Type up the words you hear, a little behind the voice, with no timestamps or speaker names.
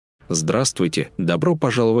Здравствуйте, добро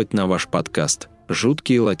пожаловать на ваш подкаст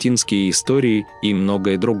 «Жуткие латинские истории и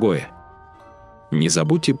многое другое». Не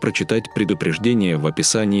забудьте прочитать предупреждение в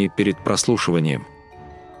описании перед прослушиванием.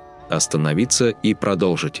 Остановиться и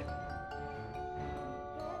продолжить.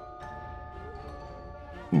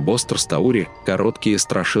 Бостер. Короткие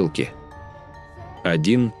страшилки.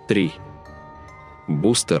 1.3.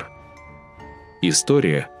 Boster.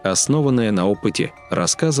 История, основанная на опыте,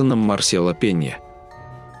 рассказанном Марсело Пенья.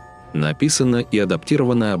 Написано и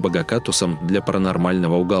адаптировано Багакатусом для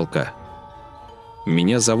паранормального уголка.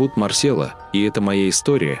 Меня зовут Марсело, и это моя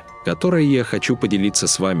история, которой я хочу поделиться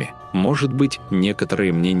с вами. Может быть,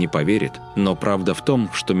 некоторые мне не поверят, но правда в том,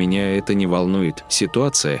 что меня это не волнует.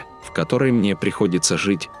 Ситуация, в которой мне приходится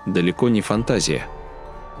жить, далеко не фантазия.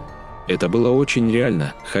 Это было очень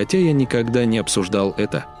реально, хотя я никогда не обсуждал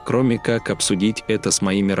это, кроме как обсудить это с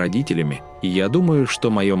моими родителями, и я думаю, что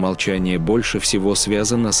мое молчание больше всего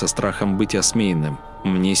связано со страхом быть осмеянным.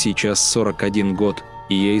 Мне сейчас 41 год,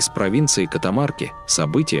 и я из провинции Катамарки.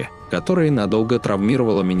 Событие, которое надолго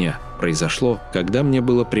травмировало меня, произошло, когда мне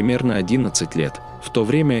было примерно 11 лет. В то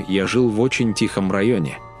время я жил в очень тихом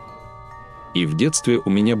районе. И в детстве у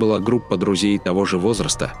меня была группа друзей того же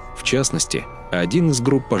возраста. В частности, один из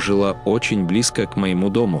группы жила очень близко к моему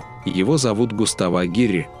дому. Его зовут Густаво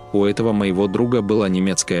Агирри. У этого моего друга была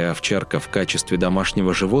немецкая овчарка в качестве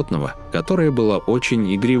домашнего животного, которая была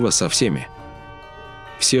очень игрива со всеми.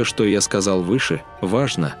 Все, что я сказал выше,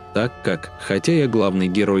 важно, так как, хотя я главный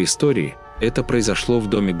герой истории, это произошло в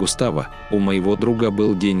доме Густаво. У моего друга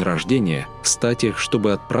был день рождения. Кстати,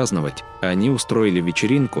 чтобы отпраздновать, они устроили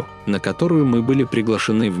вечеринку, на которую мы были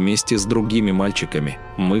приглашены вместе с другими мальчиками.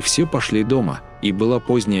 Мы все пошли дома, и была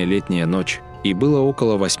поздняя летняя ночь, и было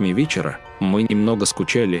около 8 вечера. Мы немного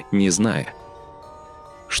скучали, не зная,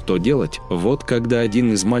 что делать. Вот когда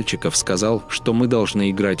один из мальчиков сказал, что мы должны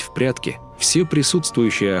играть в прятки, все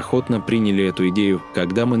присутствующие охотно приняли эту идею.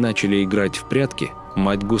 Когда мы начали играть в прятки,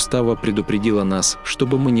 мать Густаво предупредила нас,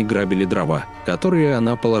 чтобы мы не грабили дрова, которые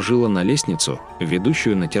она положила на лестницу,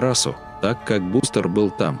 ведущую на террасу, так как Бустер был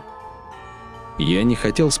там. Я не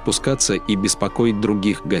хотел спускаться и беспокоить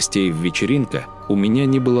других гостей в вечеринке. У меня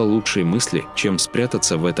не было лучшей мысли, чем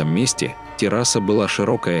спрятаться в этом месте. Терраса была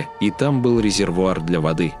широкая, и там был резервуар для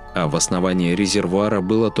воды, а в основании резервуара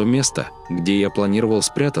было то место, где я планировал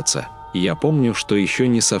спрятаться. Я помню, что еще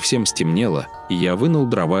не совсем стемнело, я вынул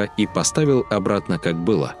дрова и поставил обратно, как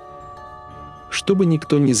было, чтобы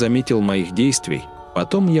никто не заметил моих действий.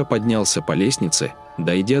 Потом я поднялся по лестнице.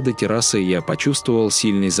 Дойдя до террасы, я почувствовал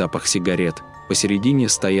сильный запах сигарет. Посередине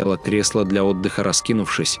стояло кресло для отдыха.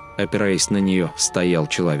 Раскинувшись, опираясь на нее, стоял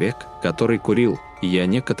человек, который курил. Я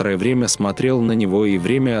некоторое время смотрел на него и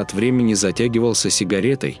время от времени затягивался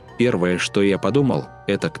сигаретой. Первое, что я подумал,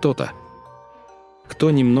 это кто-то, кто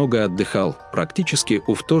немного отдыхал. Практически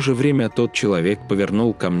в то же время тот человек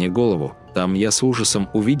повернул ко мне голову. Там я с ужасом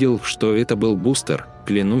увидел, что это был Бустер.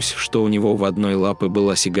 Клянусь, что у него в одной лапе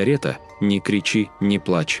была сигарета. Не кричи, не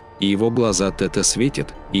плачь. И его глаза это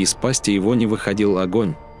светит, и из пасти его не выходил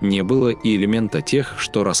огонь. Не было и элемента тех,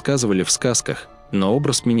 что рассказывали в сказках, но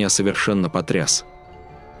образ меня совершенно потряс.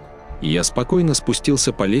 Я спокойно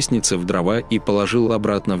спустился по лестнице в дрова и положил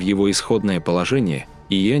обратно в его исходное положение,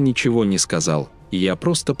 и я ничего не сказал. Я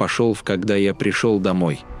просто пошел. Когда я пришел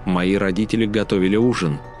домой, мои родители готовили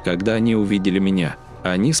ужин. Когда они увидели меня,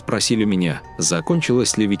 они спросили меня,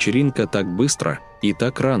 закончилась ли вечеринка так быстро и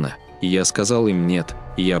так рано. Я сказал им нет,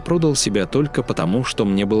 я продал себя только потому, что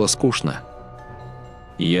мне было скучно.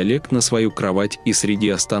 Я лег на свою кровать, и среди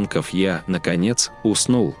останков я, наконец,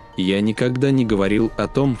 уснул. Я никогда не говорил о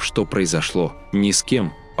том, что произошло, ни с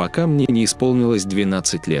кем, пока мне не исполнилось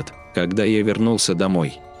 12 лет. Когда я вернулся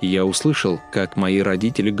домой, я услышал, как мои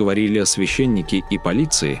родители говорили о священнике и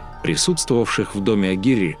полиции, присутствовавших в доме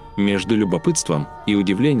Агирри. Между любопытством и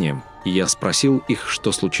удивлением я спросил их,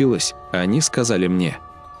 что случилось. Они сказали мне,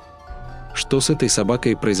 что с этой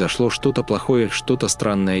собакой произошло что-то плохое, что-то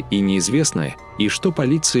странное и неизвестное, и что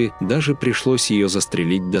полиции даже пришлось ее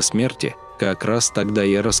застрелить до смерти. Как раз тогда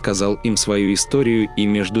я рассказал им свою историю, и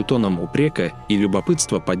между тоном упрека и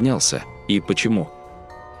любопытства поднялся. И почему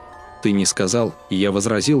ты не сказал? Я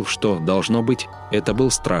возразил, что, должно быть, это был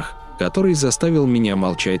страх, который заставил меня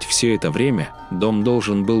молчать все это время. Дом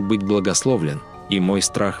должен был быть благословлен, и мой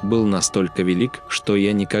страх был настолько велик, что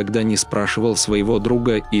я никогда не спрашивал своего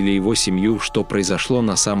друга или его семью, что произошло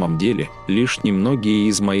на самом деле. Лишь немногие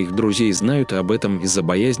из моих друзей знают об этом из-за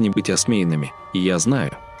боязни быть осмеянными, и я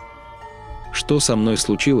знаю, что со мной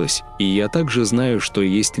случилось, и я также знаю, что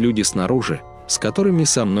есть люди снаружи, с которыми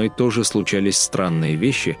со мной тоже случались странные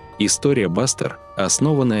вещи, история «Boster»,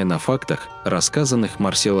 основанная на фактах, рассказанных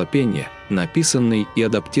Марсело Пенья, написанный и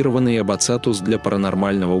адаптированный Аббатсатус для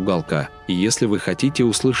паранормального уголка. И если вы хотите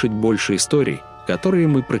услышать больше историй, которые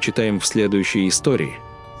мы прочитаем в следующей истории,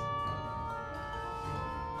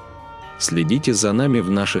 следите за нами в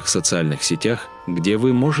наших социальных сетях, где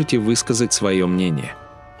вы можете высказать свое мнение.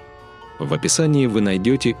 В описании вы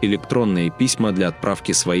найдете электронные письма для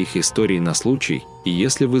отправки своих историй на случай,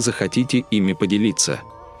 если вы захотите ими поделиться.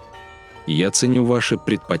 Я ценю ваши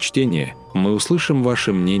предпочтения, мы услышим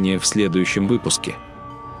ваше мнение в следующем выпуске.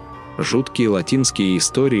 Жуткие латинские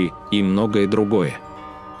истории и многое другое.